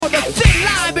the thin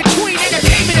line between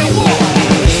entertainment and war.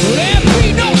 There'll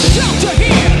be no shelter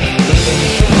here.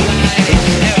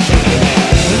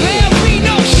 There'll be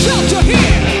no shelter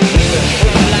here.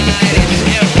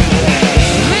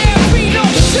 There'll be no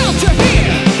shelter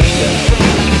here.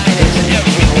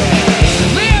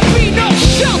 There'll be no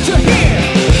shelter here.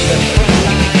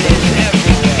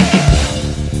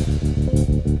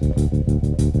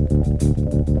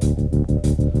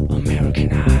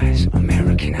 American eyes,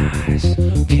 American eyes.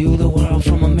 View the world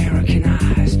from American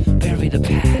eyes. Bury the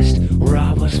past,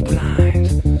 rob us blind,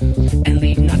 and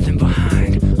leave nothing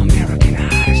behind. American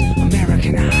eyes,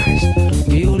 American eyes.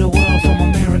 View the world from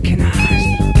American eyes.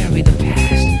 Bury the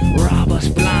past, rob us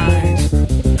blind,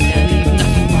 and leave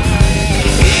nothing behind.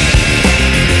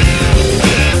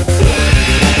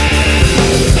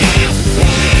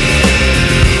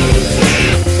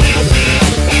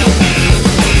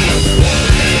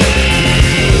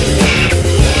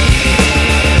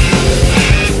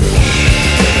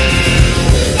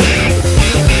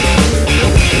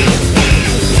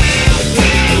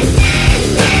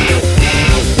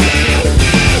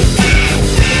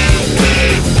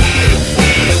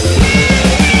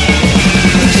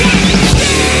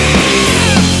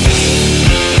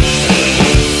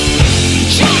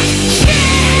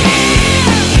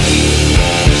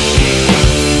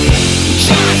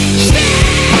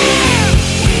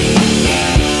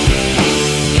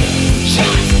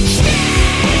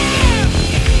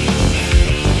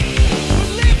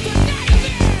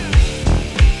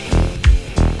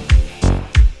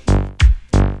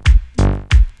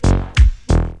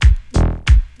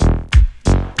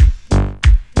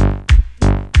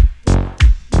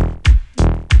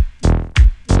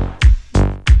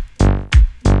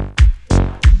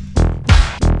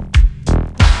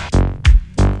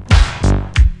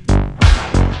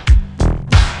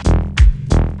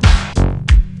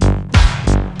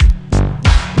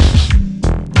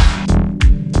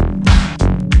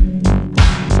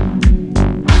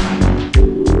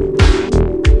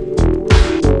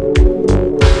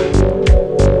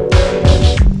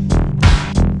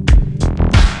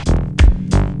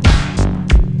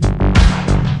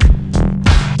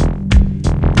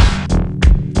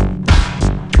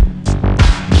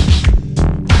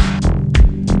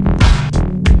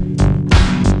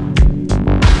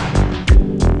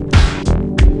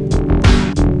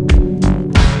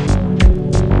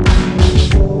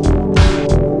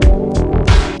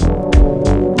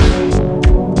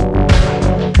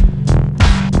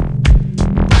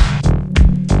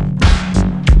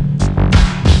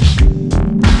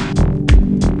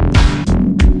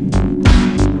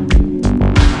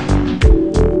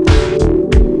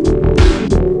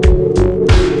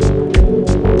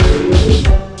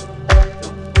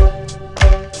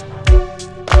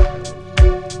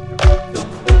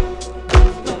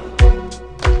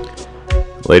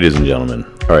 Ladies and gentlemen,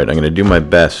 all right, I'm going to do my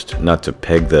best not to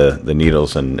peg the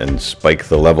needles and spike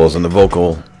the levels and the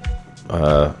vocal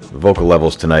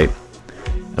levels tonight.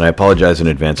 And I apologize in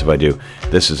advance if I do.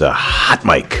 This is a hot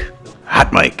mic,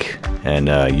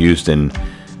 and used in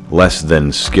less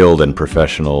than skilled and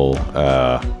professional,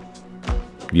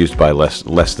 used by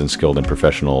less than skilled and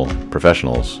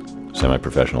professionals,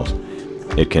 semi-professionals.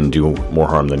 It can do more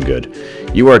harm than good.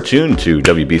 You are tuned to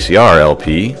WBCR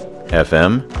LP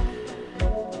FM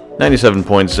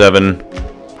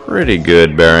 97.7, pretty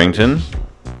good Barrington.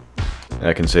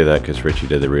 I can say that because Richie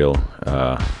did the real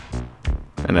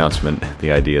announcement,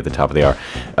 the idea at the top of the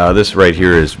hour. This right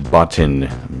here is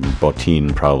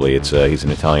Botin probably. He's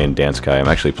an Italian dance guy. I'm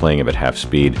actually playing him at half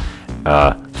speed.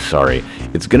 Sorry.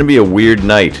 It's going to be a weird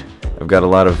night. I've got a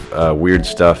lot of weird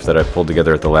stuff that I pulled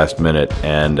together at the last minute,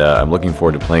 and I'm looking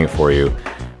forward to playing it for you.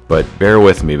 But bear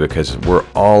with me because we're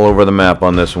all over the map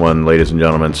on this one, ladies and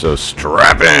gentlemen. So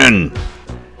strap in.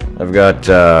 I've got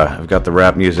the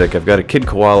rap music. I've got a Kid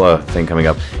Koala thing coming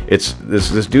up. It's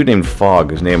this dude named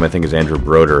Fog. His name I think is Andrew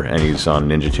Broder, and he's on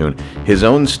Ninja Tune. His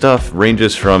own stuff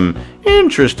ranges from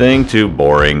interesting to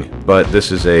boring. But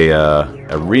this is a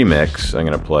remix I'm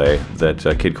gonna play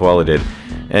that Kid Koala did,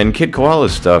 and Kid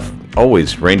Koala's stuff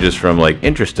always ranges from like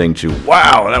interesting to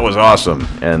wow, that was awesome.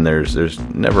 And there's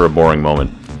never a boring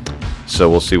moment. So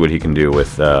we'll see what he can do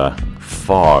with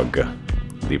Fog,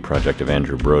 the project of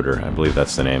Andrew Broder. I believe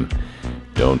that's the name.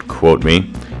 Don't quote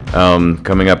me.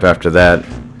 Coming up after that,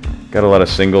 got a lot of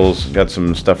singles. Got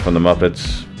some stuff from the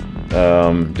Muppets.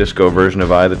 Disco version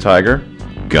of Eye the Tiger.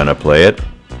 Gonna play it.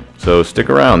 So stick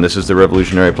around. This is the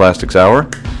Revolutionary Plastics Hour.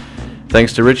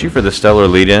 Thanks to Richie for the stellar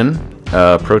lead-in,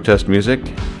 protest music,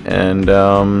 and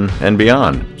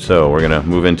beyond. So we're gonna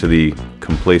move into the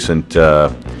complacent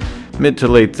mid to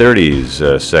late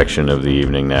 30s section of the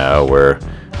evening now, where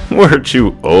We're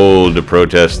too old to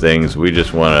protest things. We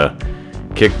just want to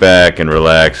kick back and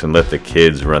relax and let the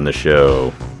kids run the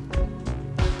show.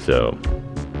 So,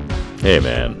 hey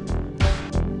man.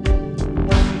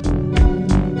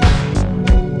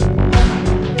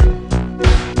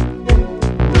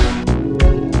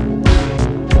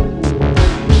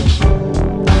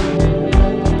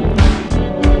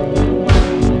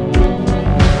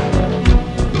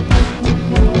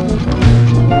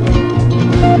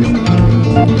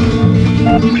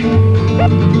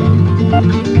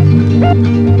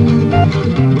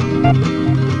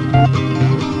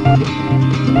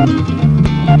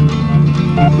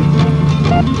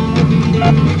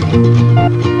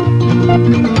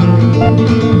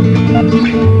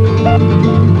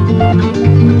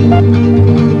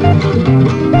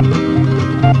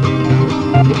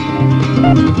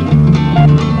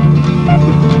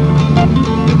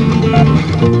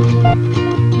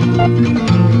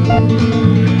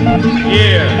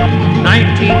 Year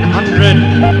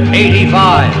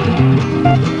 1985.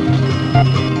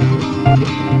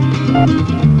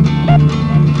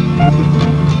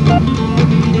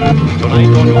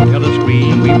 Tonight on your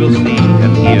telescreen we will see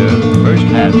and hear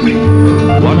firsthand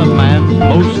one of man's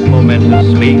most momentous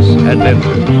space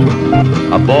adventures.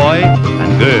 A boy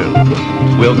and girl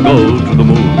will go to the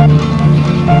moon.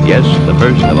 Yes, the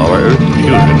first of our Earth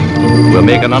children will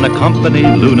make an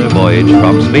unaccompanied lunar voyage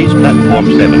from Space Platform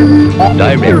 7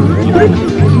 direct to the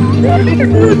moon.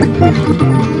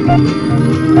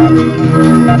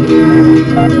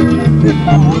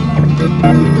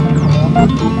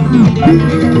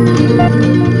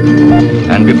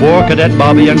 And before Cadet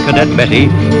Bobby and Cadet Betty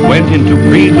went into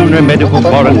pre-lunar medical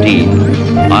quarantine,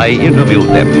 I interviewed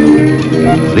them.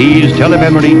 These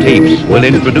telememory tapes will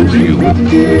introduce you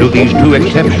to these two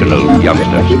exceptional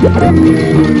youngsters.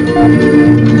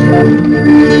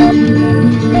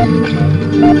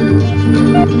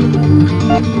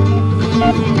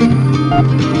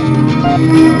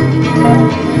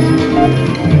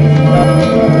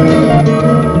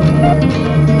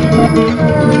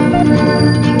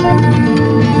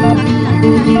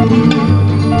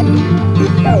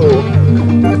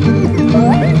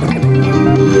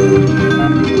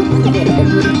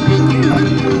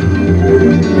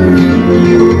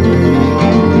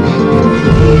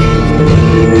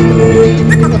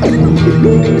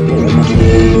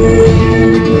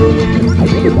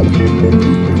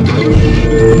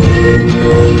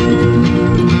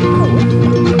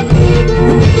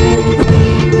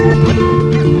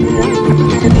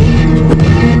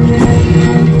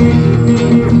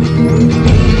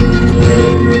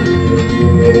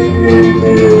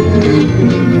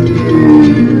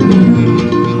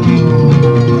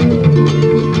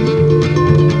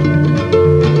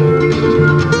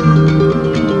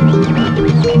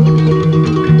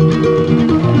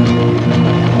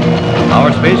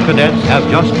 Our space cadets have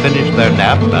just finished their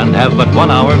nap and have but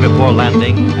 1 hour before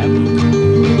landing.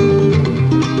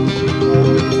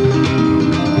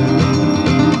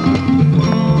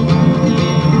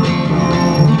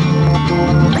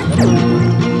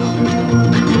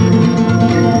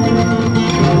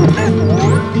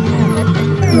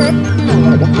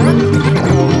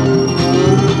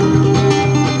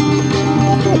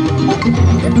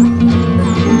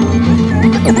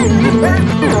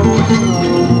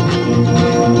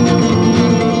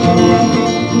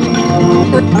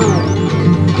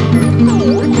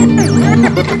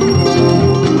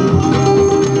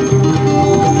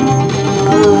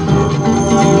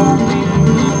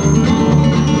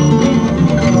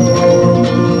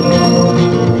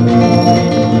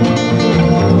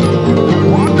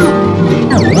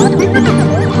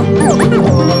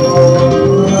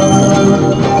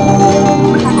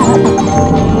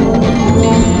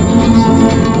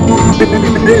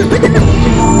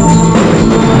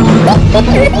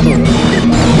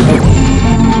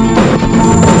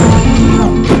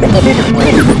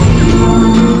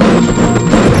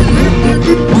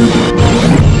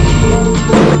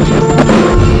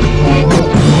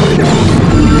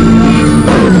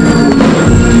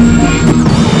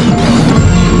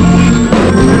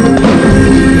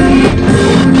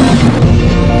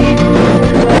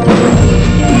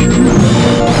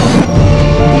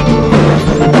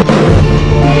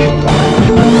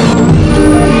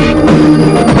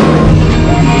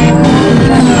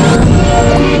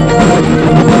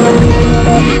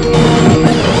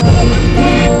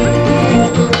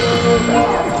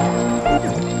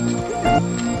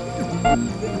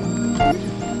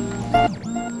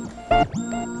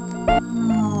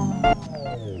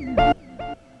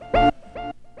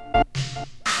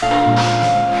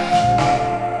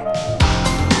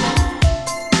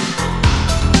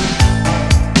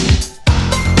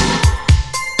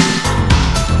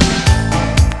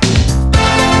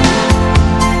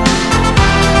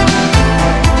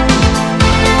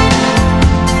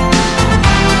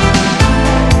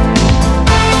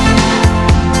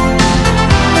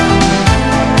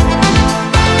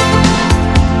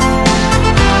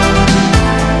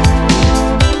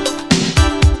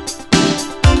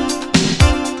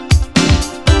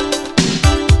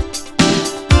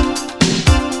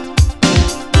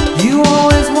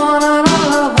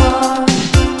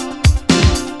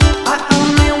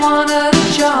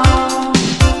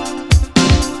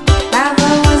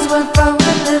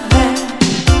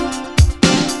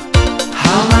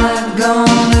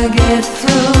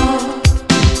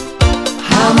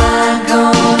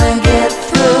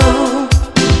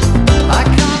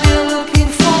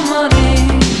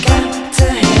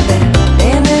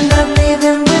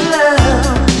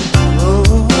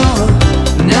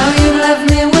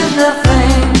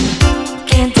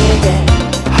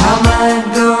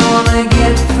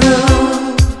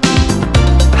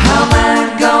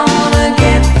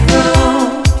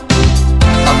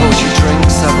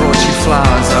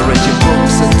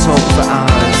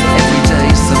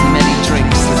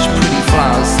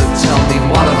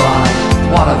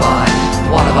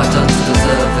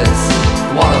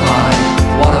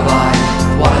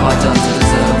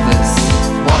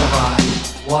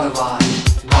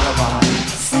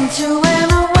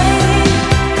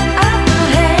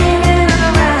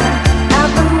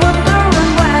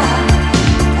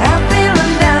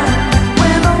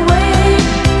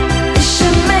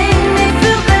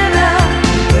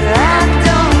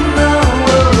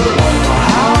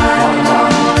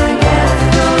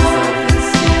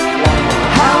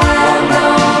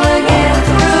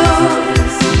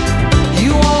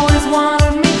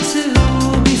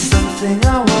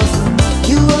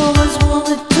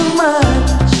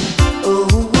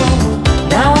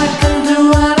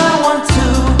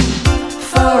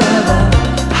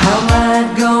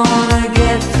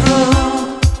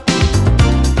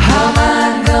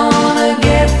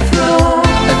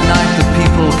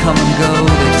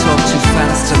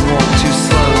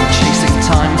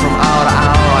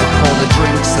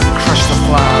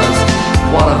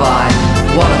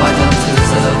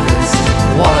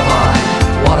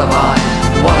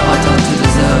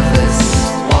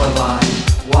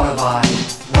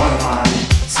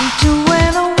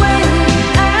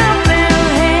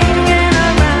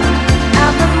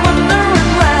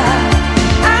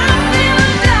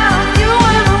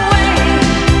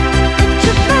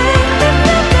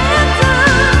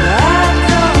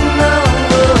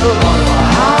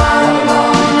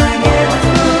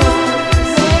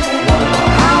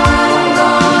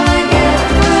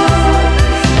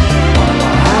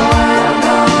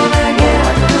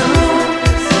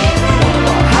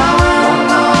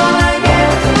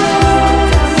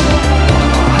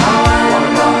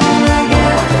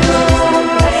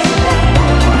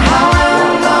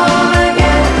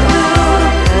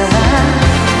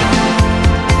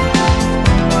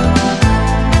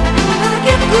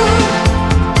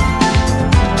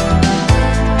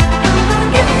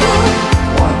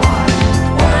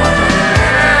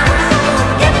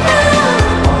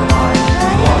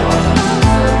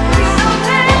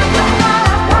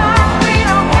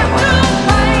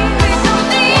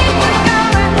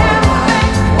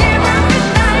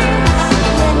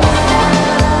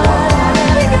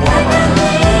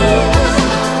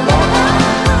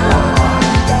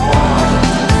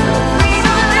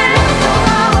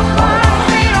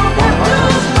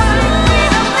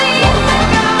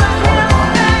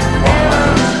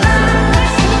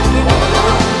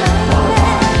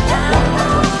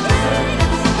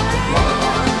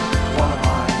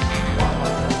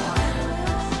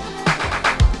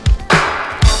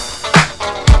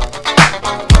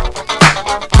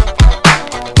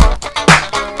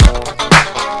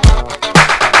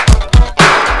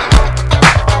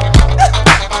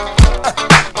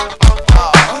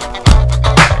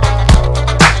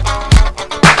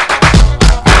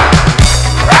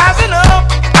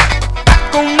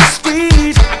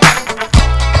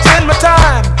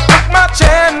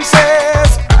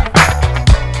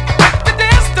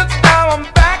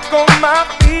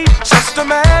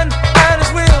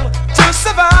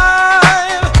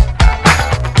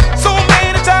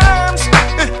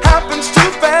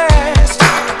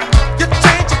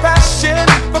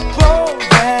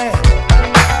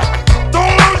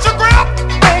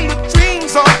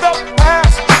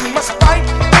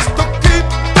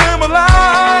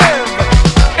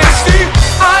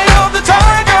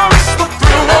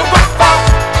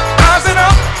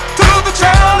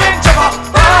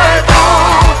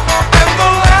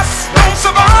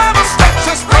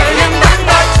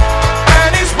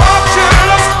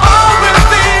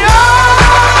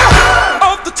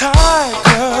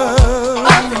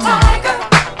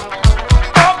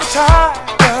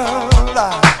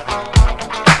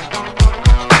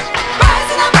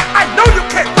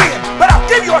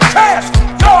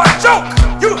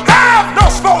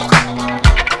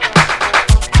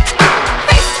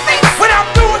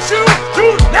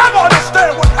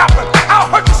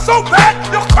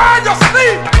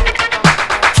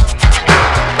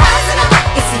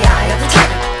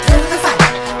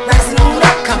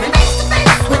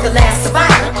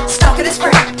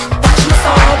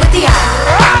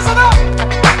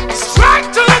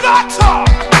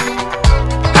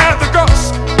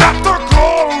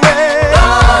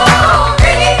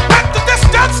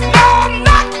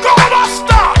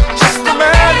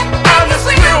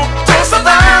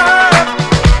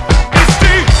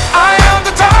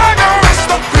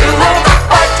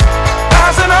 Fight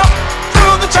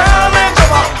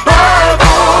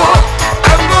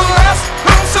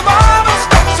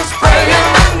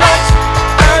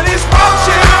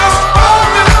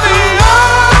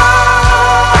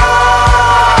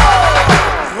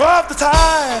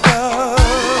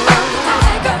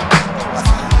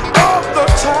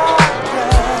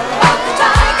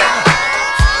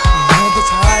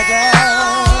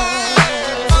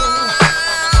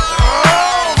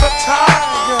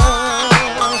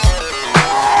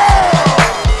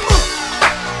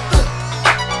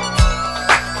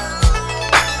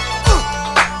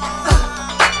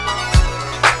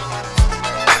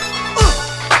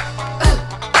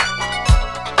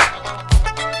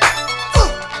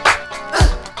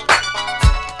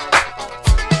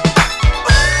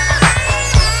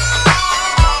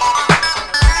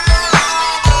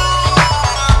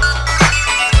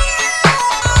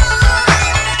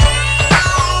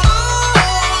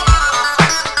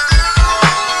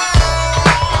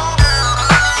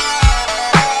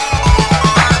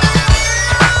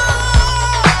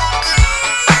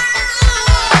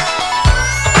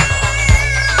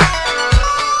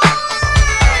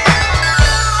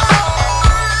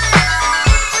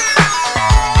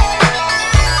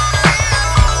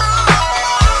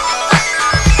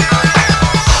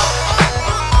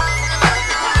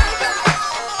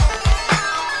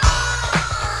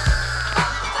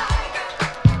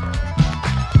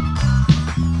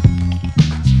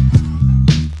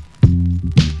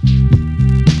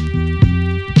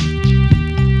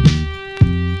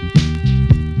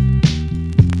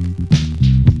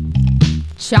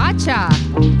Cha-cha.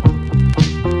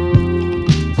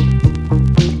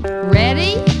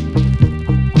 Ready?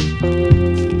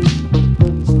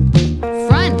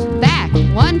 Front, back,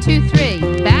 1, 2,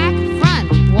 3. Back,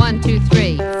 front, 1, 2,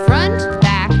 3. Front,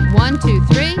 back, 1, 2,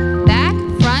 3. Back,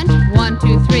 front, 1,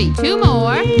 2, 3. Two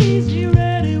more. Easy,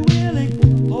 ready,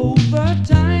 willing,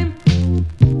 overtime.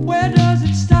 Where does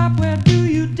it stop? Where do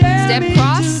you dare Step, me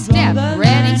cross, to step. draw the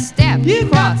Ready, line? step, You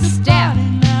got cross, the step. body,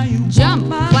 now you Jump, want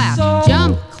my clap, soul.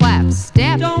 jump, clap.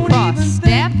 Step, Don't cross, even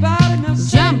step. think about it, now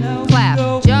say Jump, now we clap,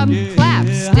 go. jump, Yeah, clap.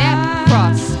 Step, I-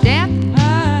 cross, step.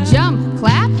 I- Jump,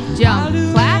 clap, I'll jump,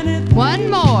 do clap. anything One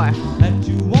more. that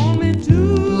you want me to.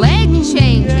 Leg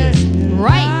changes. Yeah,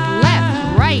 Right,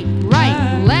 left, right,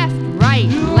 right, left, right,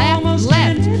 do left, almost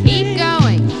left. anything Keep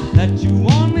going. that you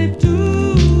want me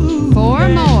to. Four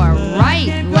Yeah, more. but I Right,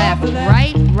 can't go left, for that.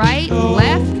 right, right, No.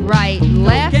 left, right,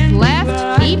 left, Can't do left.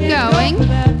 that. I Keep can't go going. for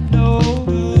that. No.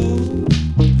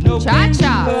 No, can't do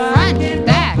Cha-cha. that. I Front, can't go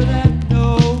back. for that.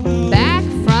 No. Back,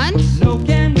 front, No,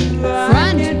 can't do that. I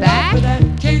Front, can't go back. for that.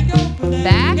 Can't go for that.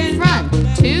 Back, Can't go front. for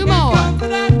that. Two Can't go more. for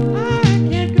that. I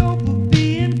can't go for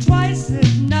being twice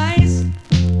as nice.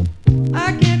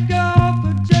 I can't go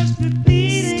for just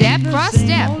repeating Step, the cross, same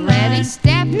step. old Ready, line.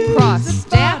 step, Use cross, the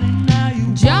step. body, now you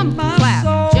Jump, want my clap,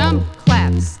 soul. jump,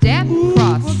 clap. Step, Ooh,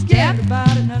 cross, forget step.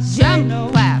 about it, now say Jump, no,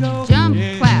 clap, go. jump,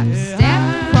 Yeah, clap.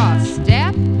 Step, cross,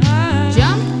 step. I-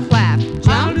 Jump, clap,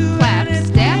 jump, do clap. anything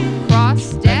Step, cross,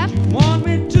 step. you want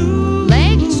me to.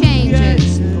 Leg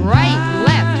changes. Yeah, Right,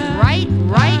 left, right,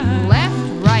 right, left,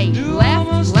 right, do left,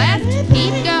 almost left.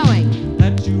 Keep anything going.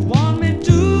 that you want me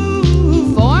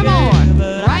to. Four Yeah, more.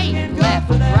 but I Right, can't go left,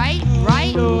 for that. right,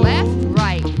 right, No. left,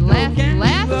 right, left, Can't do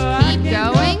left. that. I Keep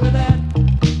can't going. go for that.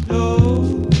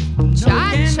 No.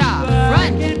 Cha-cha.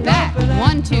 Front, back,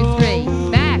 1, 2, 3.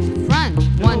 Back, front,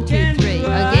 1, 2, 3.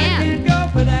 Again. Can't go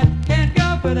for that. Can't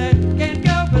go for that. Can't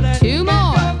go for that. Two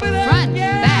more. Can't go for that. Front,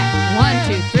 Yeah. back, 1,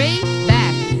 2, 3.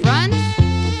 Back, front.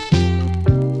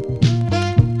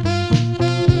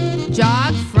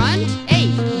 Jog, front,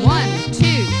 8. 1,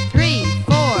 2, 3,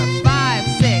 4, 5,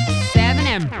 6, 7,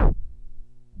 and back.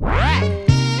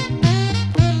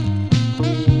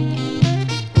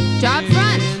 Jog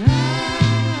front.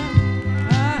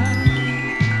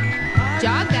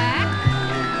 Jog back.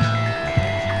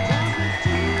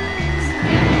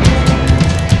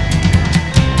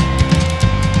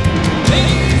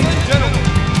 Ladies and gentlemen,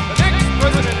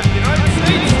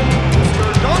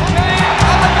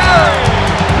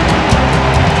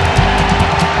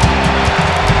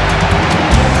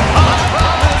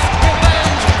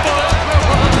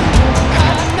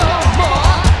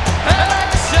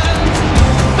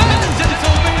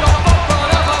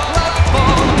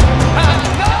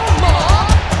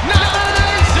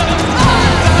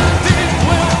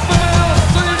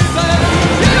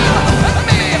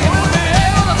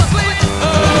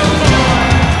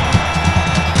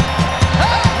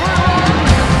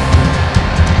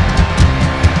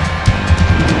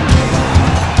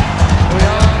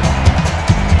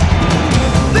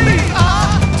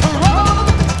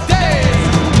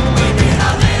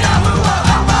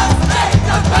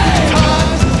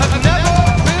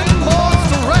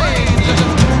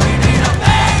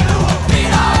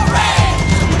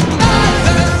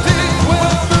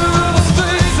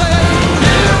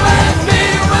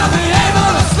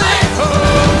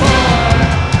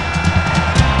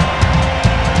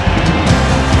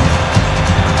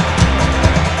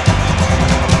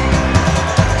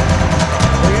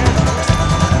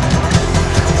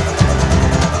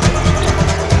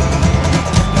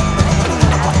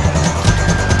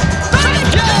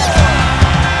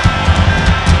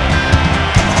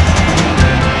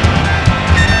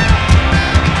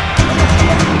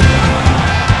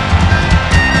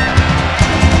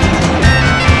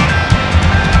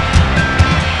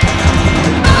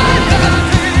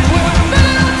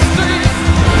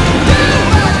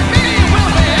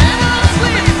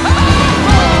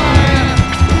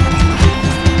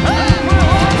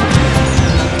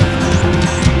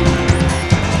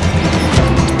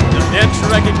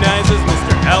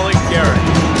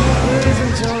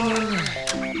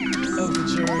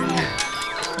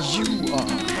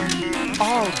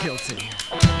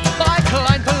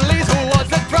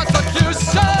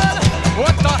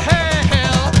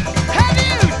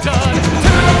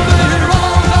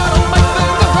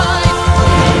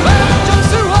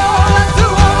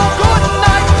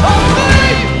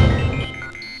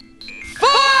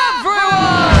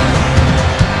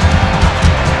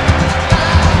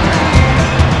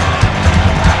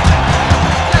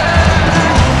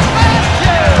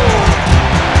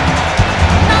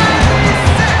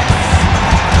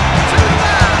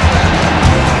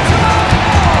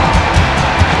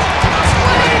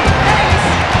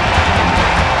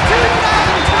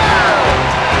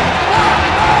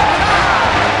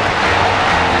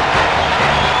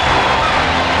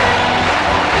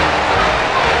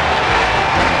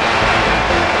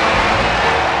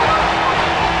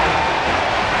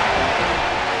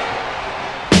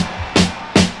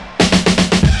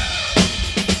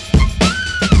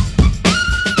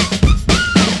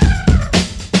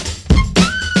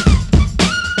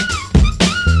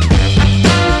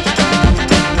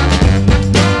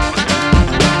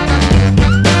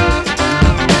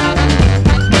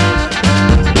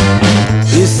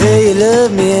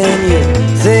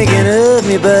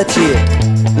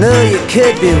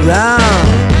 could be wrong.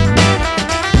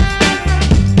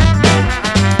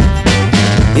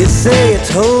 You say you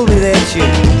told me that you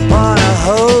wanna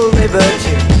hold me, but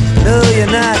you know you're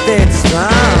not that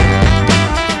strong.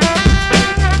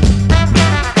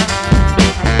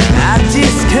 I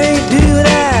just can't do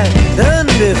what I've done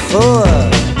before.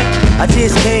 I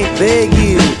just can't beg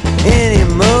you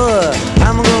anymore.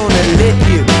 I'm gonna let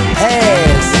you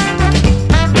pass,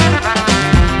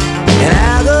 and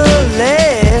I'll go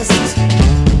last,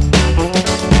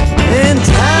 and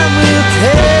time will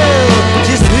tell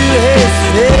just who has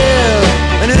failed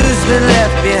and who's been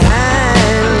left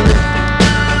behind.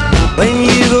 When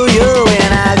you go your way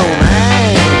and I go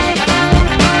mine.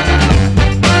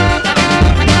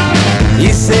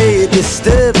 You say you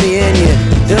disturb me and you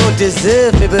don't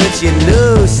deserve me, but you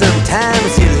know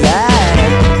sometimes you lie.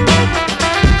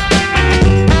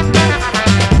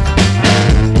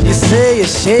 You say you're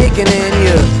shaking and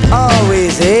you're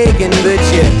always aching, but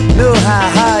you know how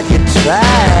hard you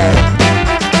try.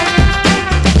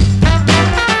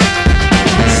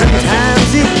 Sometimes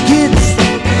it gets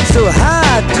so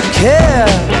hard to care.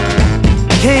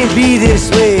 Can't be this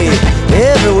way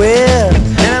everywhere,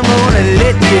 and I'm gonna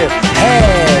let you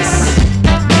pass.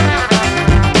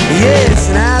 Yes,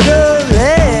 and I'll go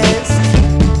last,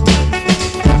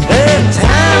 and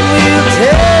time will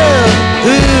tell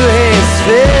who has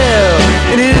failed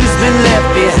and who's been left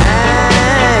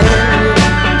behind.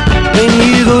 When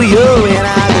you go your way and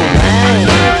I go mine.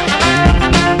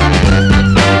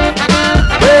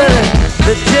 Well,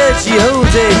 the judge, he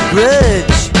holds a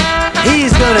grudge.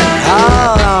 He's gonna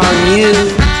call on you,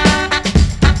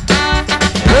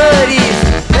 but he's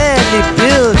badly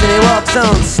built and he walks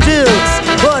on stilts.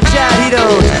 Watch out, he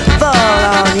don't fall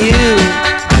on you.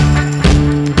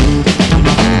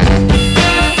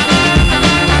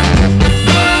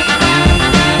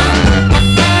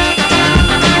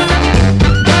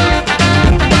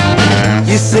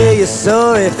 You say you're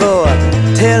sorry for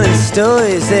telling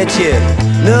stories that you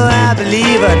know I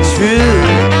believe are true.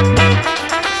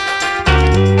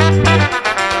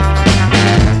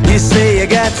 You say you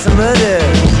got some other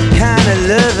kind of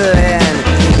lover, and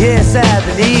yes, I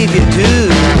believe you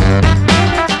do.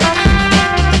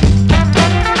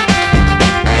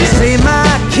 You say my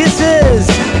kisses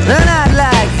are not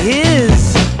like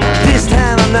his. This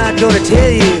time I'm not gonna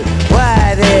tell you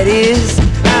why that is.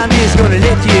 I'm just gonna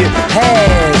let you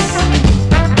pass.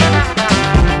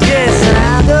 Yes, and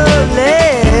I'll go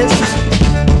last,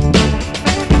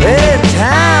 and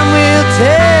time will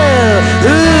tell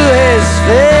who has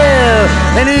failed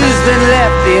and who's been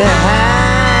left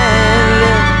behind.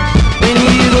 When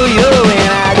you go your way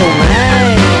and I go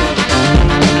mine.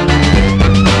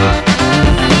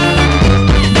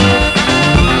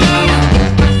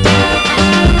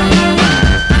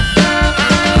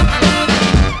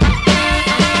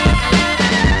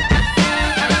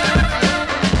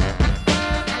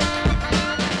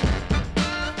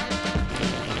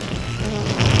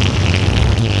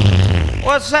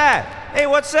 What's that? Hey,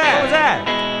 what's that? What was that?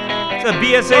 It's a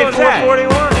BSA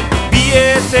 441.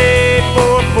 BSA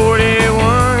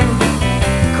 441.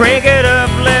 Crank it up,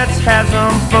 let's have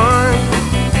some fun.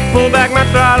 Pull back my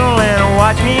throttle and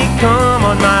watch me come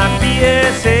on my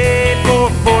BSA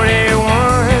 441.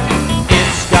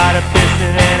 It's got a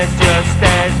piston and it's just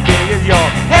as big as your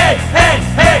hey, hey,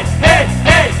 hey, hey,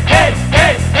 hey, hey,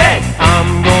 hey, hey.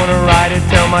 I'm gonna ride it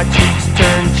till my cheeks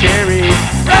turn cherry.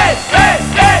 Hey, hey,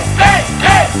 hey, hey,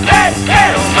 hey, hey,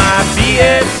 hey. On my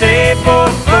BSA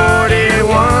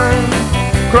 441.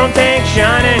 Chrome tank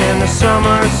shining in the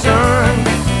summer sun.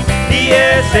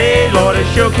 BSA, Lord, it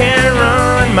sure can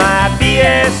run. My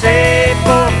BSA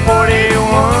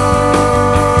 441.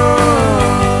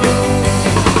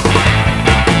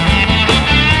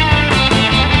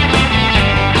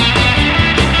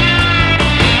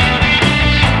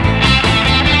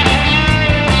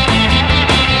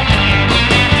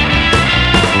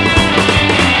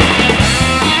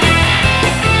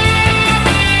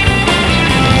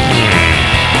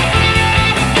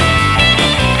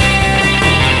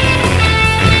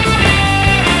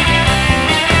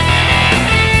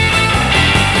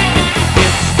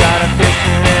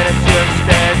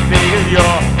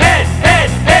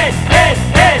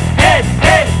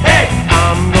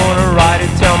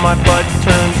 My butt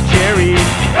turns cherry.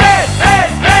 Hey, hey,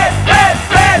 hey, hey,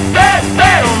 hey, hey,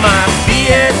 hey. On my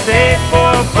BSA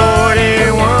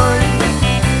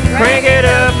 441. Crank it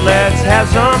up, let's have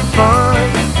some fun.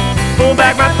 Pull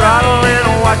back my throttle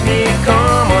and watch me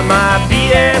come on my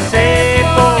BSA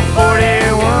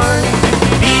 441.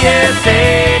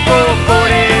 BSA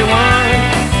 441.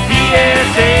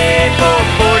 BSA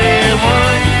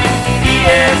 441.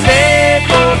 BSA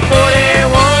 441.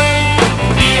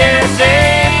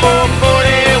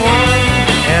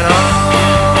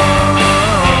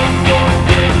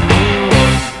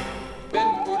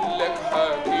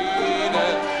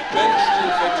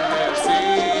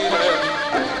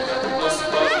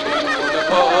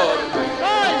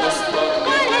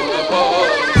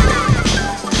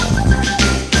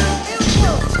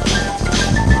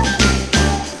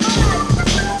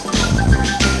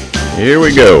 Here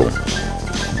we go.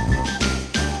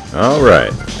 All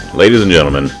right, ladies and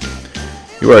gentlemen,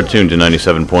 you are tuned to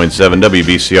 97.7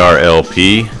 WBCR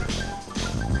LP.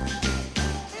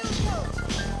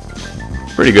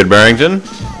 Pretty good, Barrington.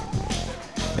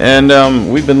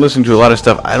 And we've been listening to a lot of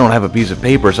stuff. I don't have a piece of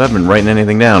paper, so I haven't been writing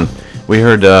anything down. We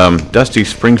heard Dusty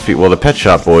Springfield, well, the Pet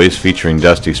Shop Boys featuring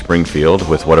Dusty Springfield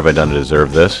with What Have I Done to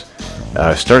Deserve This?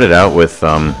 Started out with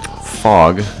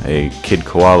Fog, a Kid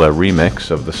Koala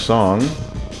remix of the song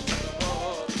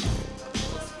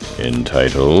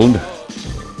entitled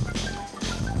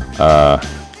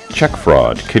Check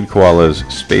Fraud, Kid Koala's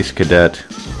Space Cadet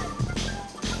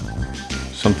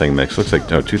something mix. Looks like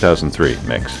 2003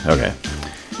 mix. Okay.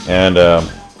 And I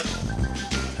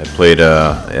played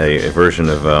a version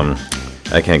of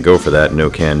I Can't Go For That, No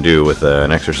Can Do, with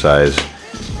an exercise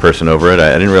person over it.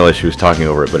 I didn't realize she was talking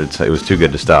over it, but it was too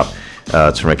good to stop.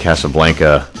 It's from a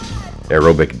Casablanca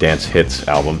aerobic dance hits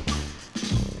album.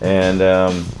 And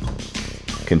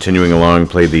continuing along,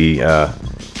 played the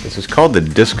this is called the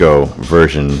disco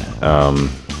version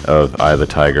of Eye of the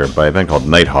Tiger by a band called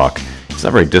Nighthawk. It's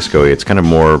not very disco-y, it's kind of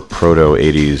more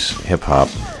proto-80s hip-hop.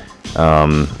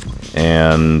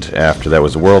 And after that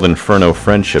was the World Inferno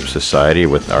Friendship Society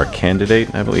with Our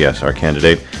Candidate, I believe. Yes, Our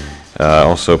Candidate.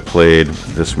 Also played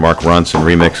this Mark Ronson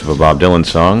remix of a Bob Dylan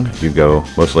song. You go,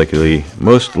 most likely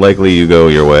you go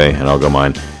your way, and I'll go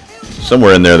mine.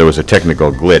 Somewhere in there was a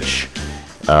technical glitch,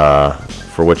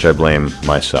 for which I blame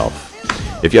myself.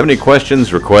 If you have any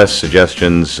questions, requests,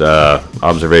 suggestions,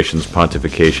 observations,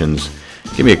 pontifications,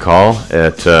 give me a call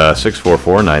at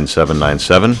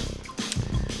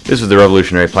 644-9797. This is the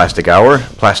Revolutionary Plastic Hour.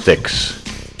 Plastics.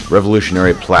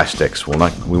 Revolutionary plastics.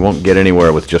 We won't get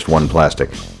anywhere with just one plastic.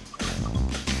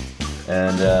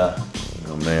 And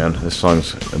oh man, this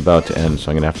song's about to end,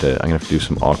 so I'm gonna have to do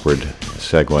some awkward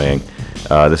segueing.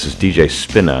 This is DJ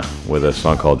Spinna with a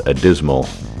song called Adyzmal,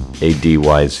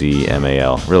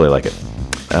 Adyzmal. Really like it.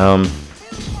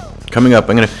 Coming up,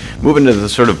 I'm gonna move into the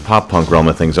sort of pop punk realm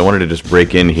of things. I wanted to just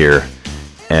break in here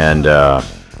and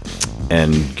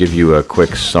give you a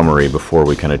quick summary before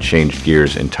we kind of changed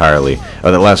gears entirely.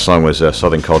 That last song was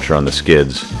Southern Culture on the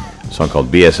Skids, a song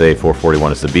called BSA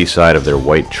 441. It's the B-side of their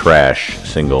White Trash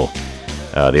single.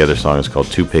 The other song is called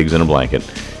Two Pigs in a Blanket,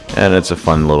 and it's a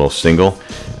fun little single.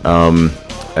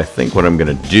 I think what I'm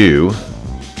going to do,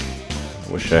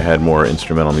 wish I had more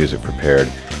instrumental music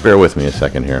prepared. Bear with me a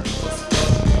second here.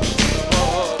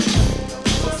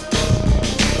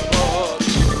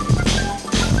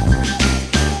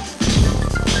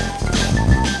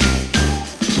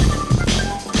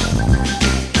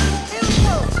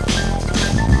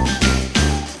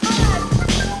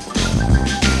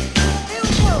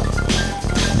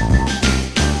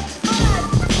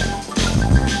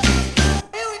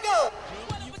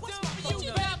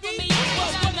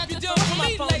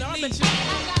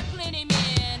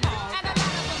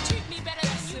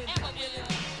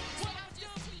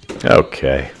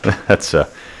 Okay, that's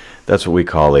what we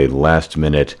call a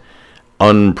last-minute,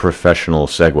 unprofessional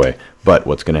segue. But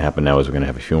what's going to happen now is we're going to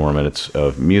have a few more minutes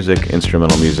of music,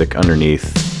 instrumental music,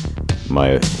 underneath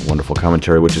my wonderful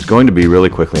commentary, which is going to be really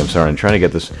quickly. I'm sorry, I'm trying to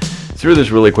get through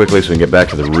this really quickly so we can get back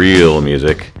to the real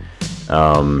music.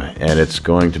 And it's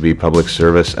going to be public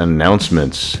service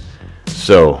announcements.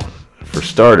 So, for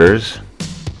starters,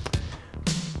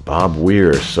 Bob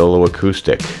Weir, solo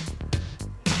acoustic.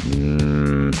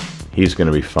 He's going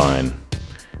to be fine.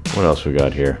 What else we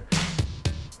got here?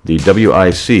 The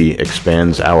WIC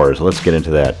expands hours. Let's get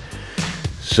into that.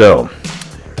 So,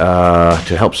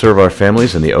 to help serve our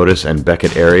families in the Otis and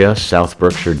Beckett area, South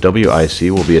Berkshire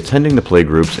WIC will be attending the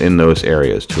playgroups in those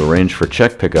areas. To arrange for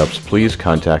check pickups, please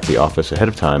contact the office ahead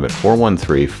of time at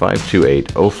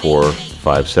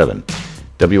 413-528-0457.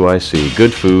 WIC,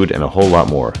 good food and a whole lot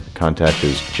more. Contact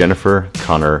is Jennifer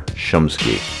Connor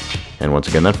Shumsky. And once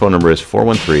again, that phone number is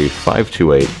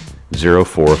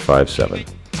 413-528-0457.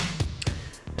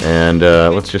 And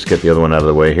let's just get the other one out of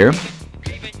the way here.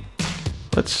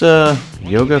 Let's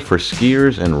yoga for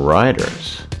skiers and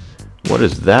riders. What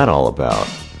is that all about?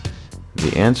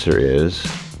 The answer is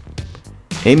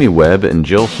Amy Webb and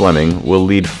Jill Fleming will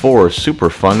lead 4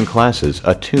 super fun classes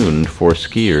attuned for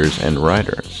skiers and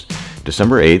riders.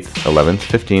 December 8th, 11th,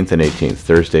 15th, and 18th,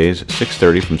 Thursdays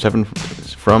 6:30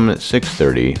 from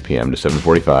 6:30 p.m. to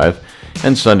 7:45,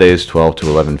 and Sundays 12 to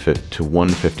 11 to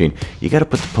 1:15. You got to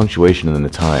put the punctuation in the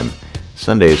time.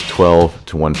 Sundays 12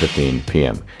 to 1:15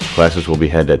 p.m. Classes will be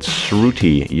held at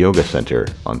Sruti Yoga Center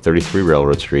on 33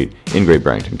 Railroad Street in Great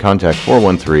Barrington. Contact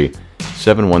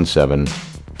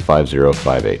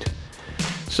 413-717-5058.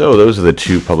 So those are the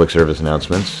 2 public service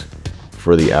announcements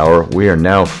for the hour. We are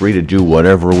now free to do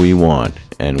whatever we want,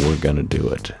 and we're going to do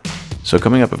it. So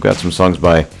coming up, I've got some songs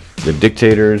by The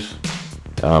Dictators,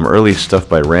 early stuff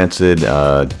by Rancid,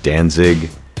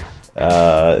 Danzig.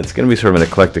 It's going to be sort of an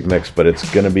eclectic mix, but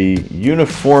it's going to be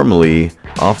uniformly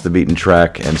off the beaten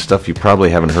track and stuff you probably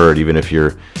haven't heard, even if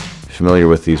you're familiar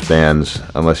with these bands,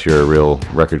 unless you're a real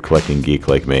record collecting geek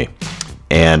like me.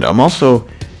 And I'm also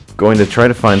going to try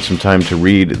to find some time to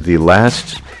read the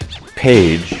last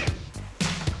page.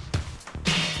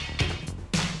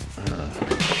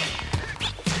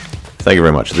 Thank you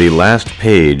very much. The last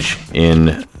page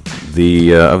in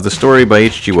the of the story by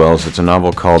H.G. Wells. It's a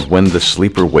novel called When the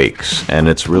Sleeper Wakes, and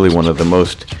it's really one of the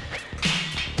most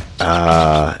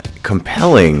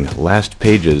compelling last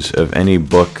pages of any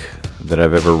book that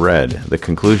I've ever read. The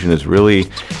conclusion is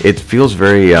really, it feels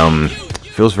very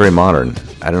modern.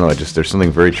 I don't know, there's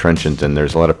something very trenchant, and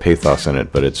there's a lot of pathos in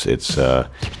it, but it's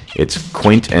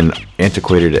quaint and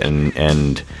antiquated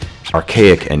and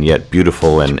archaic, and yet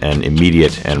beautiful and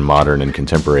immediate and modern and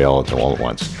contemporary all at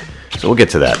once. So we'll get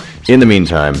to that. In the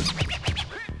meantime,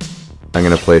 I'm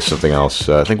going to play something else.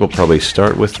 I think we'll probably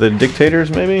start with The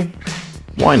Dictators, maybe?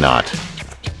 Why not?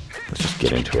 Let's just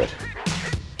get into it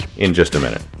in just a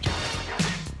minute.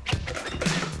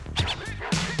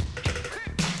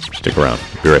 Stick around.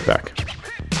 Be right back.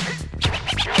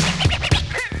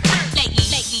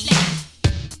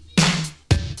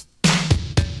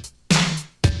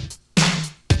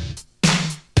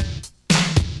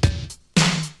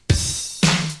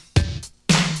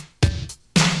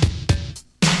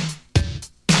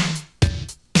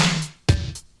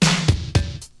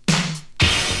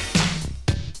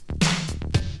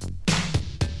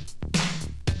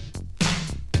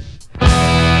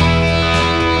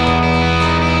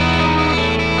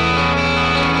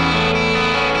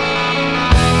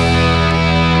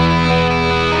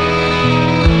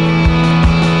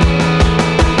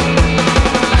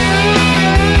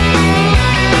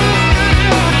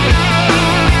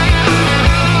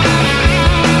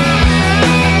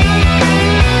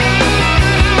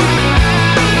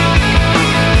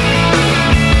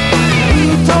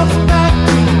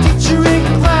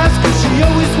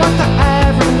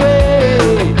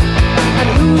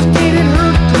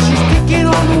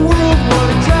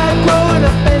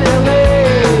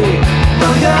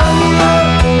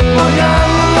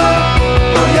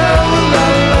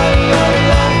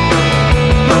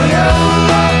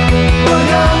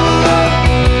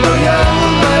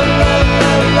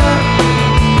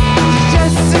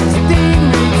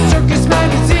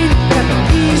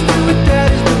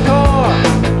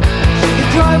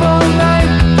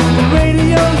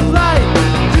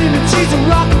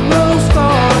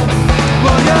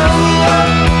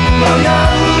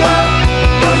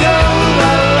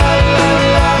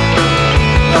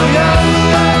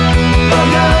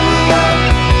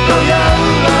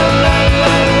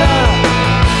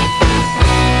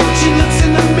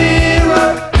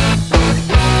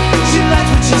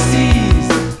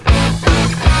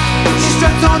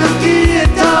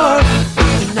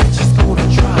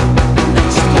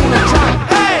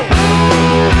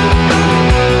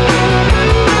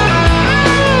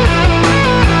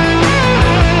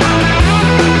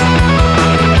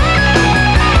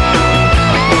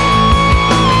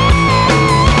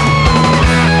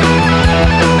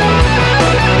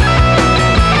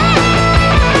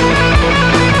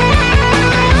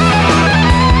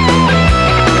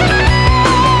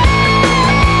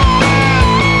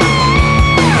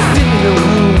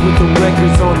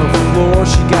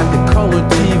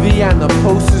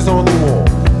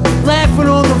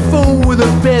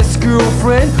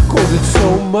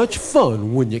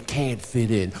 Fun when you can't fit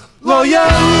in. Loyola,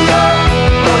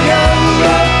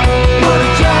 Loyola, wanna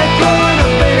try growing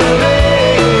up in LA.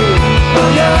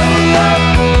 Loyola,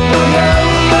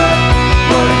 Loyola,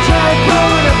 wanna try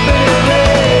growing up in LA.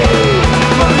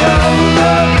 Loyola,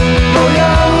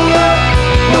 Loyola,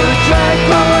 wanna try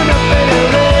growing up in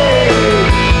LA.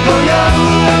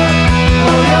 Loyola,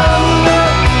 Loyola,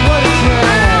 wanna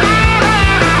try.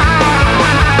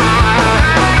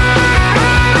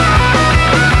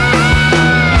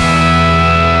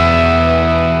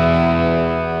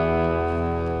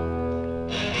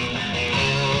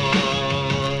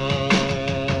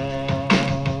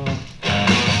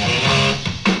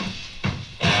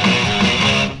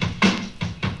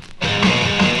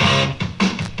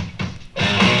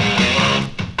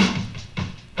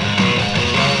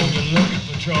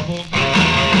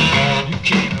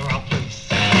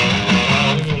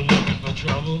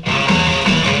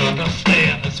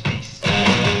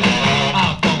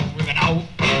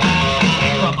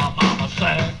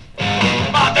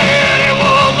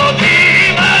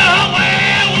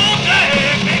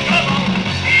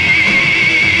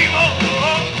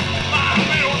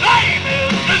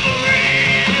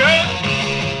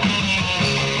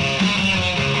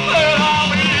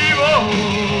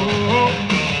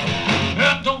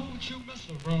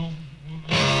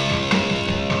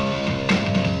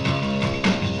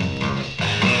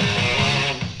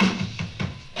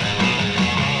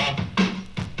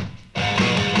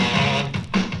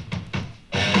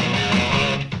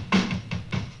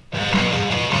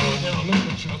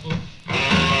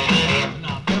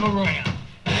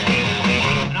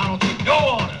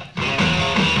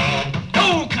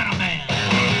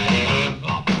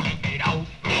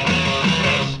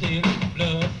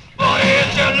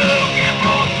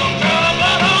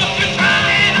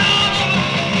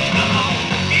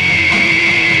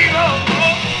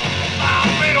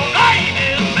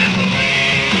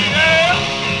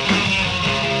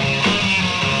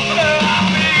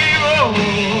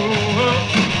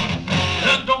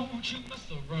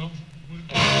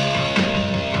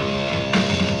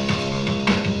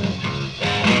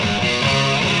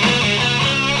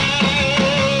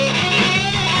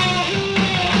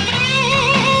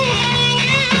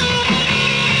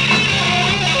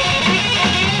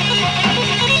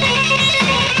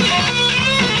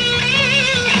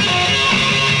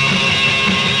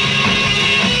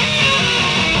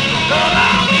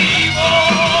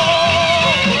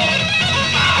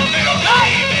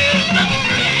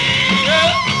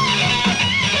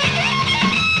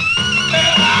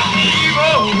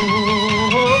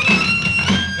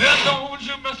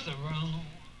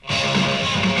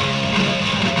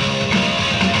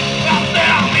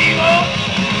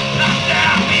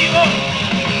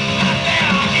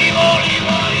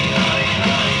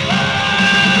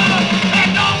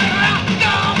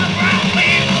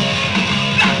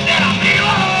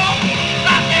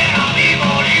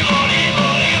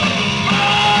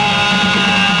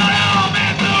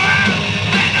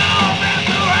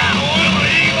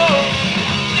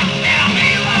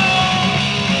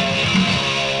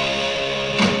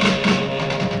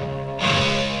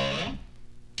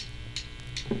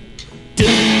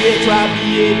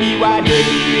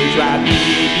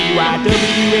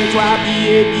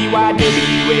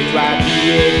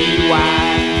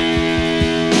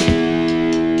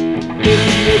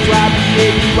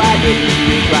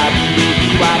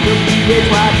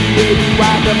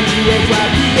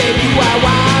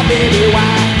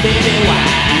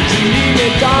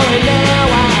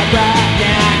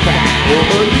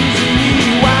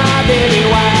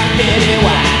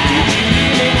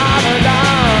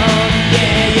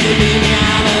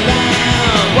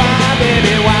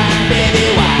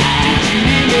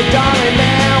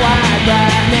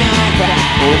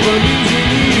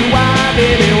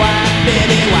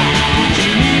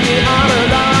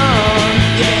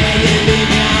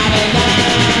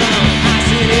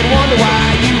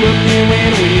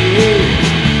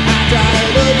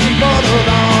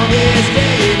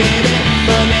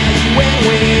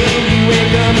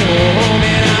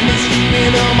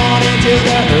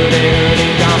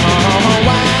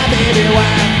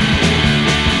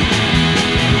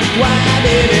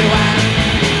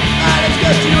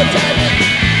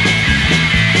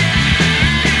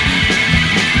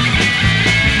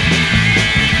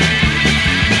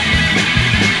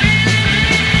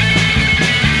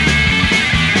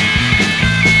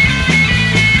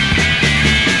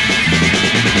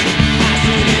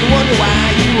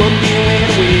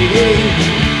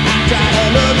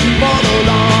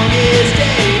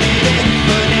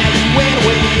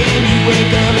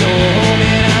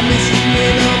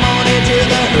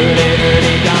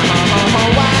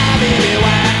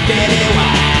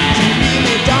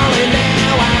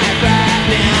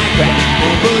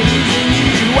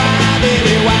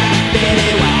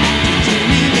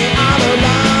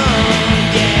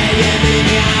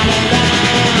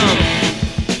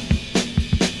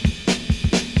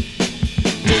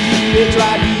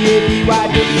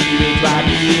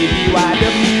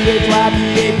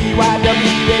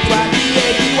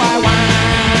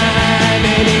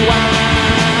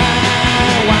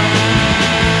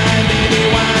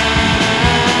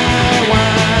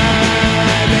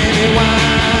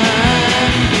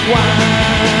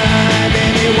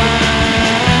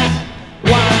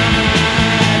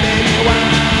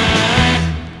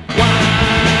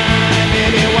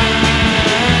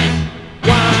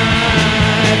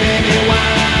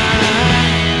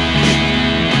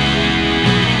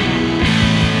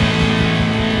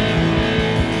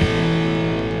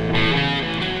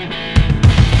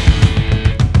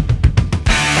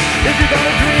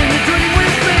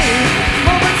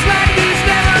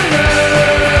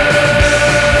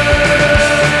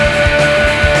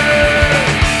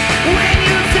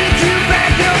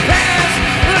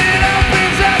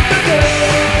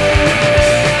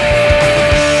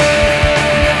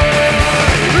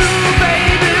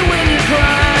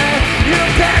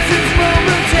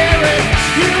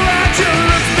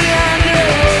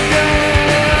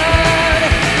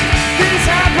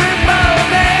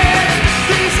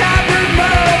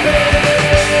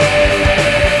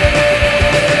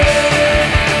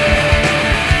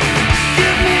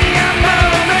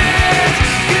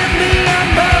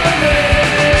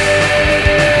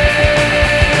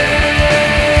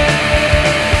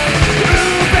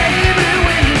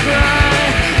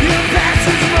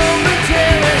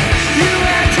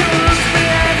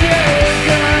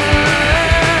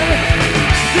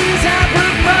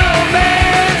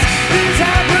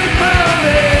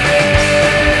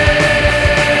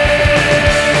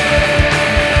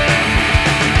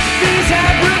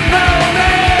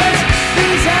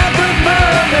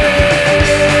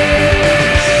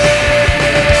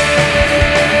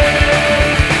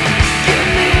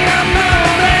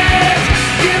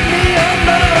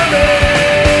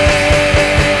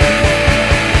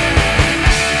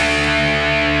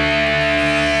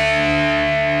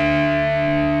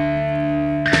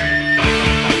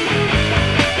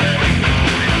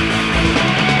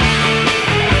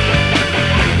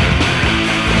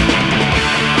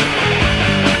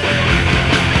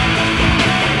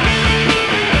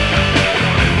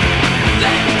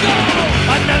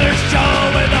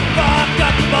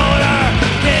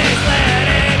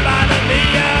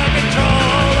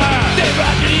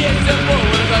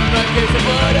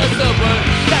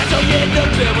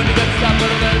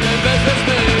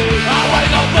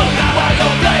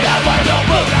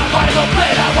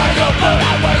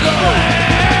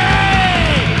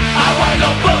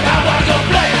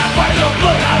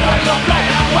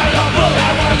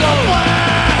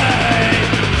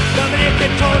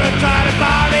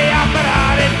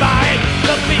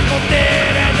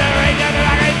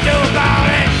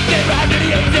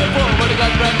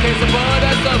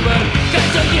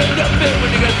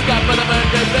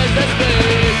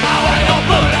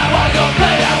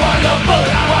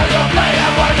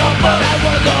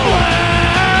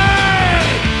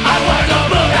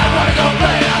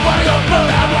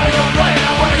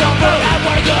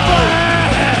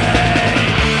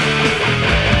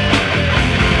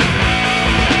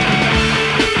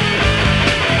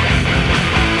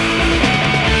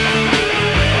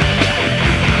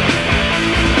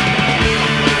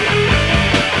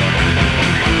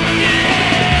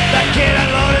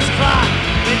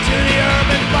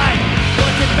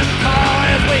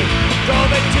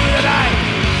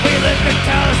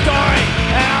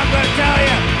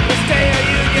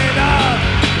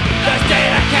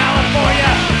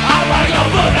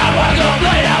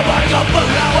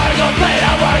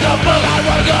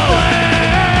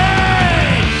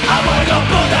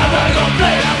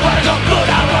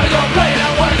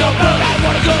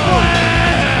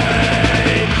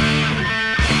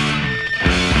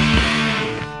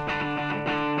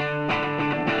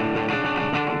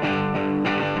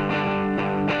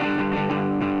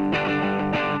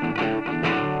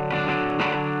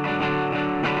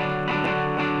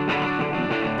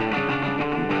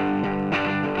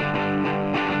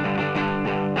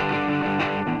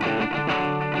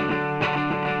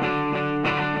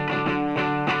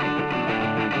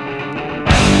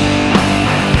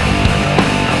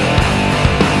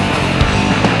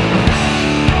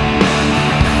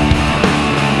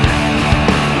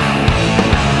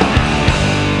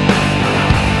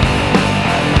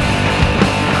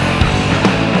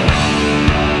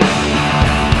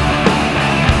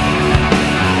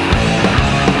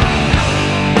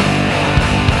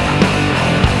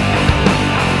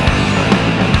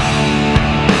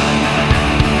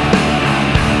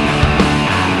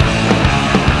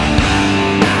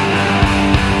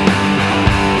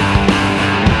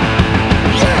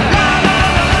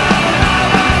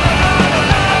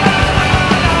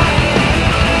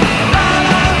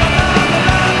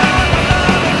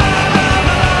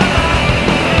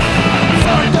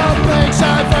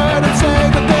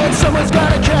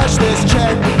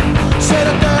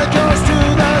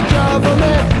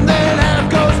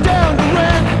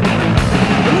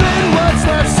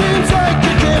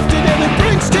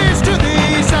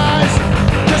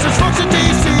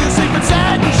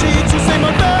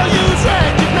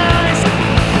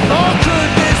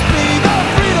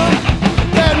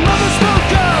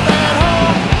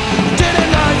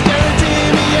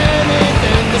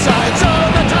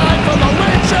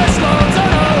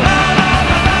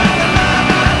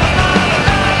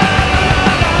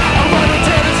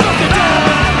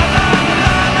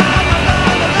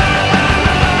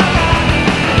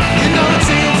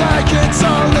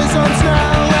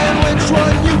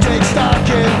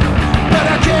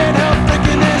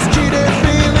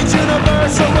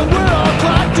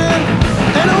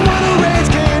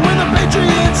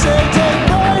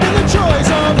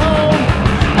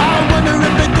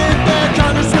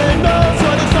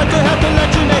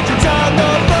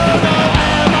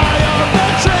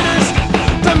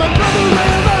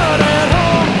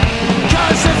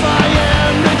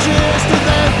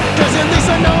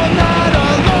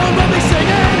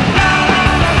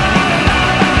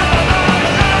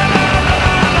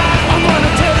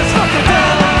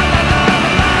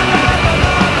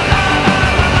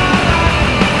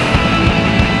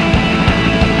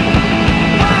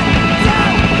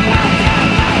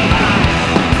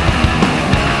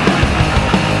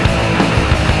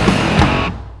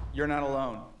 You're not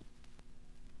alone.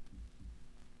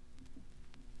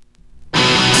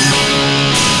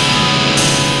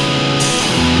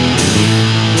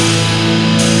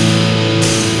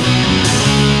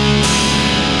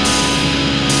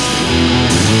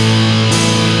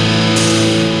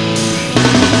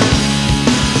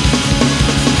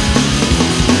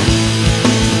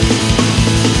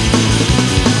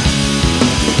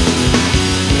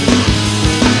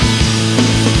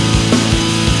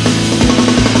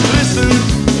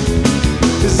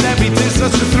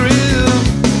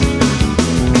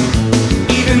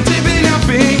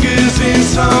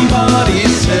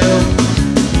 Somebody's hell.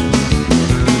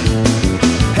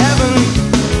 Heaven,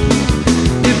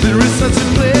 if there is such a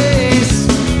place,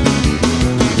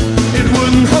 it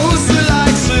wouldn't host the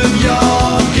likes of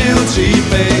your guilty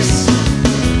face.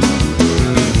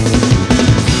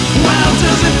 Well,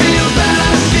 does it feel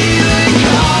better stealing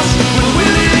cars with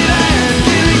willing and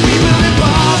killing people in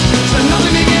bars? Is there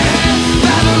nothing in your head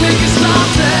that'll make you stop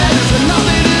dead? Is there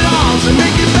nothing at all to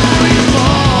make you bury and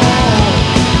fall?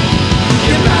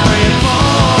 You bury and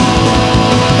fall.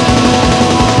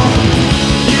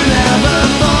 You never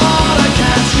thought I'd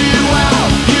catch you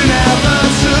out. You never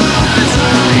took the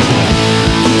time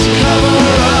to cover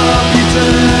up your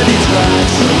dirty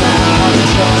tracks. So now the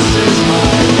trust is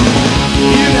mine.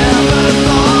 You never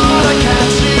thought I'd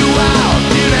catch you out.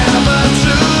 You never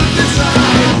took the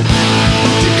time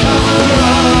to cover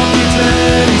up your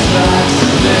dirty tracks.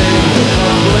 Today the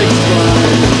public's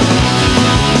blind.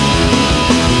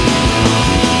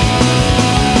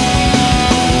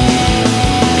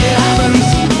 It happens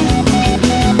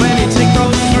when you take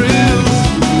those thrills.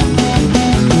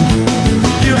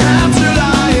 You have to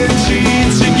lie and cheat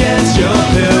to get your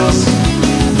pills.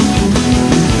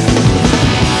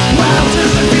 Well,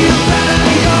 does it feel better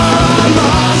you're on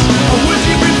Mars? Or would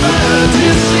you prefer to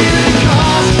see the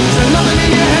cars? Is there nothing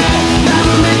in your head that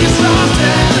will make you stop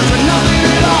dead? Is there nothing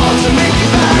at all to make you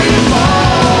bury and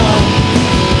fall?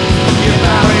 You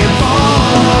bury and fall.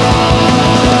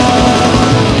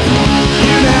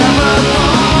 You never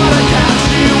thought I'd catch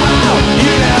you out.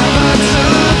 You never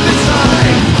took the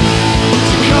time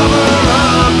to cover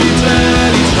up your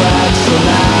dirty tracks. So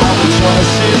now the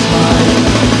choice is mine.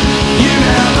 You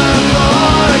never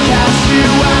thought I'd catch you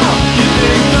out. You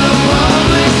think the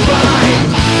public's blind.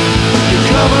 You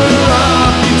cover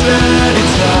up your dirty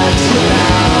tracks. So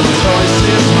now the choice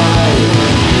is mine.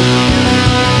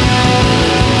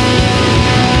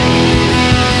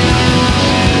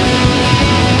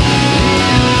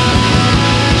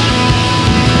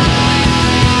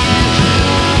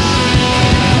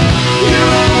 You're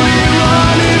only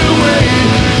running away,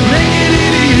 making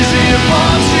it easier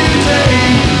for today.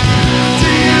 Do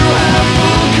you have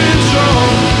full control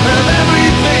of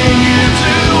everything you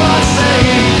do or say?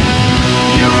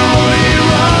 You're only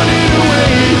running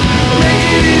away,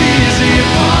 making it easier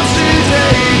for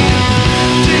today.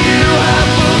 Do you have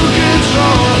full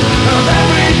control of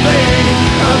everything,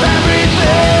 of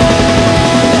everything?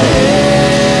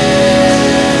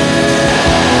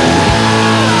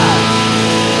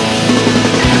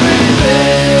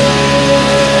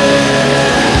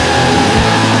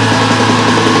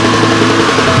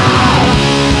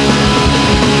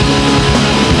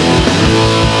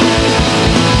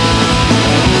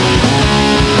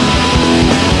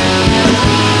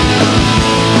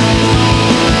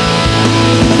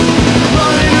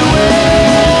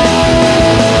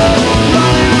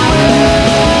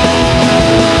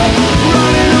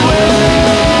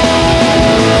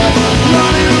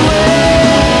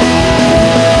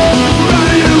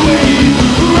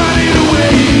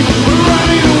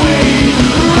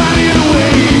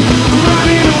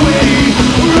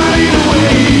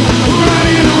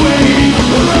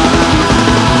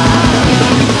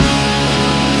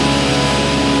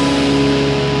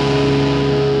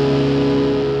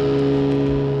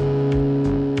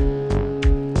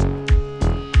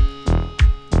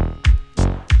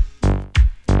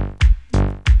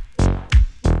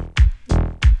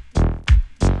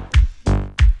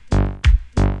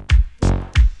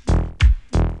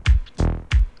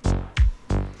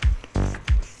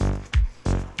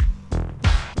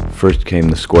 First came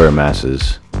the square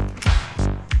masses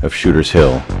of Shooter's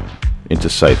Hill into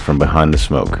sight from behind the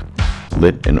smoke,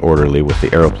 lit and orderly with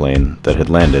the aeroplane that had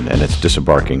landed and its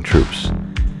disembarking troops.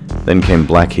 Then came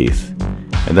Blackheath,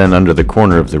 and then under the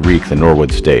corner of the reek the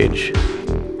Norwood stage.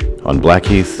 On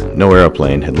Blackheath, no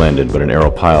aeroplane had landed, but an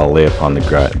aeropile lay upon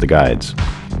the guides.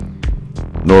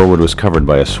 Norwood was covered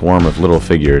by a swarm of little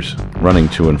figures, running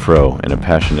to and fro in a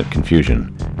passionate confusion.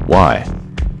 Why?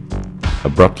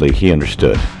 Abruptly, he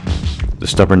understood. The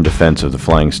stubborn defense of the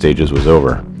flying stages was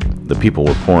over. The people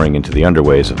were pouring into the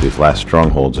underways of these last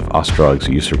strongholds of Ostrog's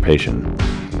usurpation.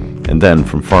 And then,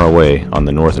 from far away on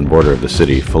the northern border of the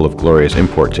city, full of glorious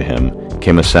import to him,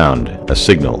 came a sound, a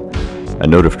signal, a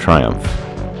note of triumph,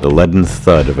 the leaden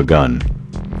thud of a gun.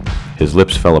 His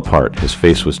lips fell apart, his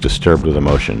face was disturbed with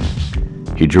emotion.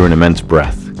 He drew an immense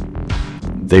breath.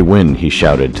 "They win," he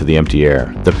shouted to the empty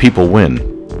air. "The people win."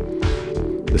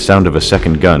 The sound of a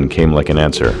second gun came like an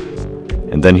answer,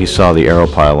 and then he saw the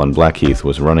aeropile on Blackheath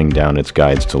was running down its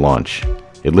guides to launch.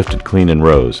 It lifted clean and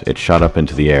rose, it shot up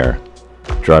into the air,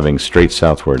 driving straight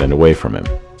southward and away from him.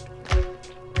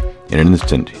 In an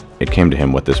instant, it came to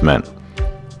him what this meant.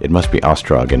 It must be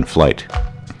Ostrog in flight.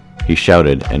 He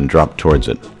shouted and dropped towards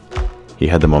it. He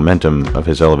had the momentum of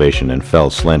his elevation and fell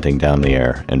slanting down the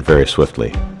air, and very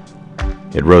swiftly.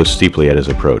 It rose steeply at his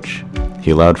approach.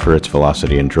 He allowed for its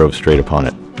velocity and drove straight upon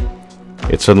it.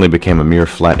 It suddenly became a mere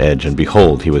flat edge, and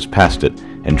behold, he was past it,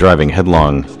 and driving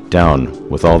headlong down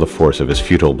with all the force of his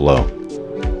futile blow.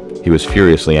 He was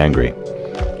furiously angry.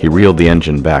 He reeled the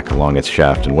engine back along its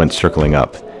shaft and went circling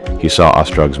up. He saw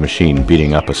Ostrog's machine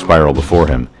beating up a spiral before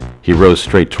him. He rose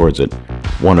straight towards it,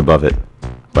 one above it,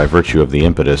 by virtue of the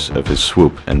impetus of his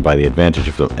swoop and by the advantage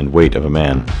and weight of a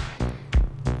man.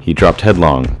 He dropped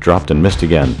headlong, dropped and missed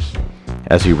again.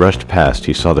 As he rushed past,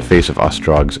 he saw the face of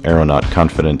Ostrog's aeronaut,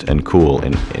 confident and cool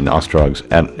in Ostrog's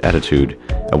attitude,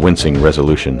 a wincing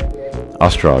resolution.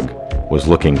 Ostrog was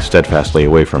looking steadfastly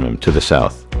away from him, to the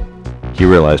south. He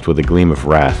realized with a gleam of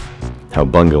wrath how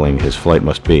bungling his flight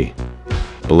must be.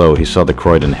 Below, he saw the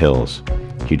Croydon hills.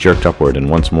 He jerked upward, and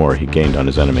once more he gained on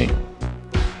his enemy.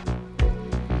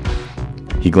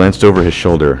 He glanced over his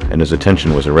shoulder, and his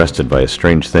attention was arrested by a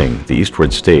strange thing. The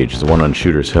eastward stage, the one on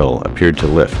Shooter's Hill, appeared to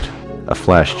lift, a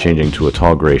flash changing to a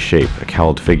tall gray shape, a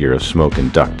cowled figure of smoke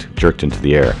and duct, jerked into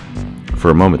the air.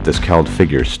 For a moment this cowled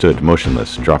figure stood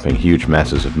motionless, dropping huge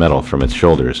masses of metal from its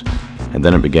shoulders, and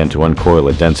then it began to uncoil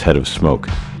a dense head of smoke.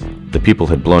 The people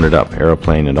had blown it up,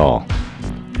 aeroplane and all.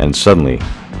 And suddenly,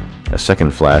 a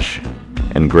second flash,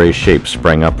 and gray shape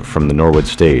sprang up from the Norwood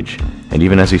stage, and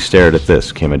even as he stared at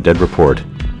this came a dead report,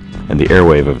 and the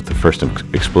airwave of the first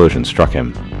explosion struck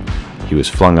him. He was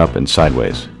flung up and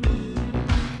sideways.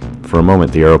 For a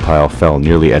moment the aeropile fell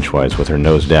nearly edgewise with her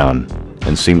nose down,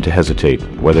 and seemed to hesitate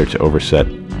whether to overset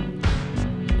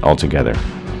altogether.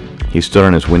 He stood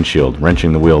on his windshield,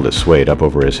 wrenching the wheel that swayed up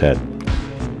over his head,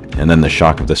 and then the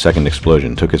shock of the second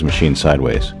explosion took his machine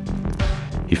sideways.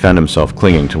 He found himself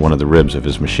clinging to one of the ribs of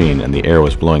his machine, and the air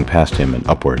was blowing past him and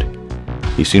upward.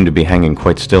 He seemed to be hanging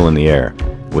quite still in the air,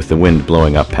 with the wind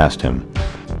blowing up past him.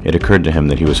 It occurred to him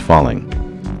that he was falling.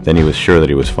 Then he was sure that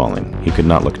he was falling. He could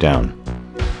not look down.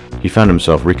 He found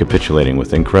himself recapitulating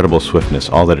with incredible swiftness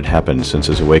all that had happened since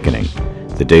his awakening,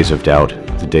 the days of doubt,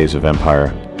 the days of empire,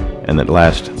 and at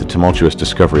last the tumultuous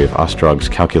discovery of Ostrog's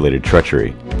calculated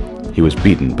treachery. He was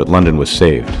beaten, but London was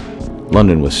saved.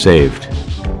 London was saved.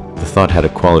 The thought had a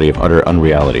quality of utter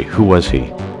unreality. Who was he?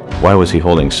 Why was he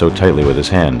holding so tightly with his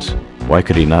hands? Why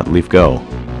could he not leave go?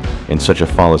 In such a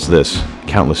fall as this,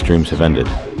 countless dreams have ended,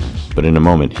 but in a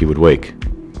moment he would wake.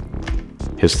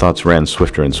 His thoughts ran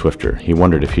swifter and swifter. He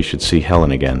wondered if he should see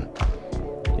Helen again.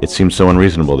 It seemed so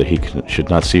unreasonable that he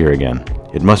should not see her again.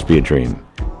 It must be a dream,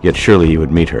 yet surely he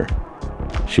would meet her.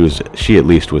 She at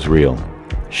least was real.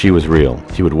 She was real.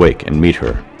 He would wake and meet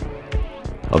her.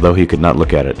 Although he could not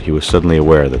look at it, he was suddenly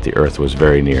aware that the earth was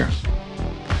very near.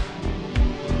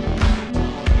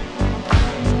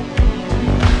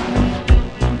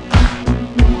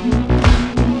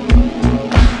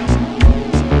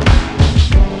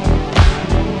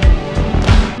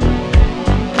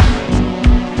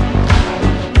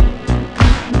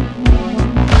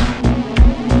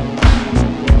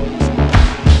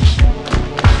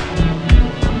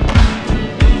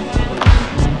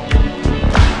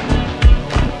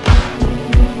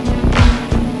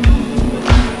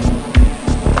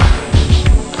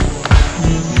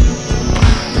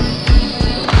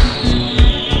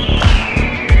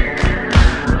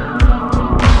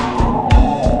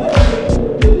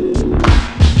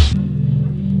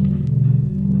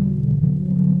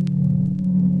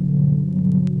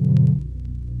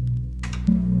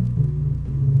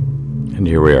 And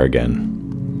here we are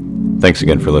again. Thanks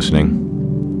again for listening.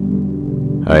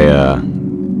 I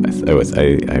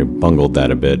bungled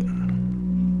that a bit.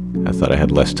 I thought I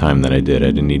had less time than I did. I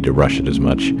didn't need to rush it as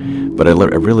much. But I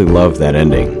really love that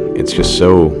ending. It's just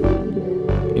so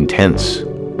intense.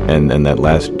 And that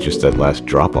last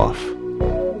drop off.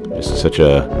 Just such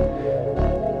a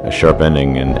sharp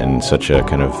ending and such a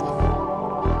kind of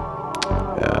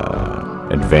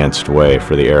advanced way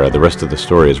for the era. The rest of the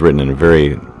story is written in a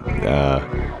very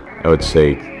I would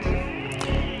say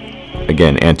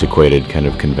again, antiquated, kind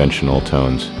of conventional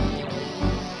tones.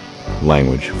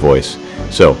 Language, voice.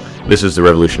 So, this is the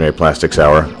Revolutionary Plastics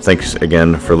Hour. Thanks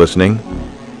again for listening.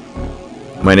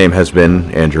 My name has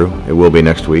been Andrew. It will be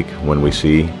next week when we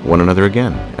see one another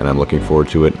again, and I'm looking forward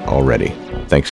to it already.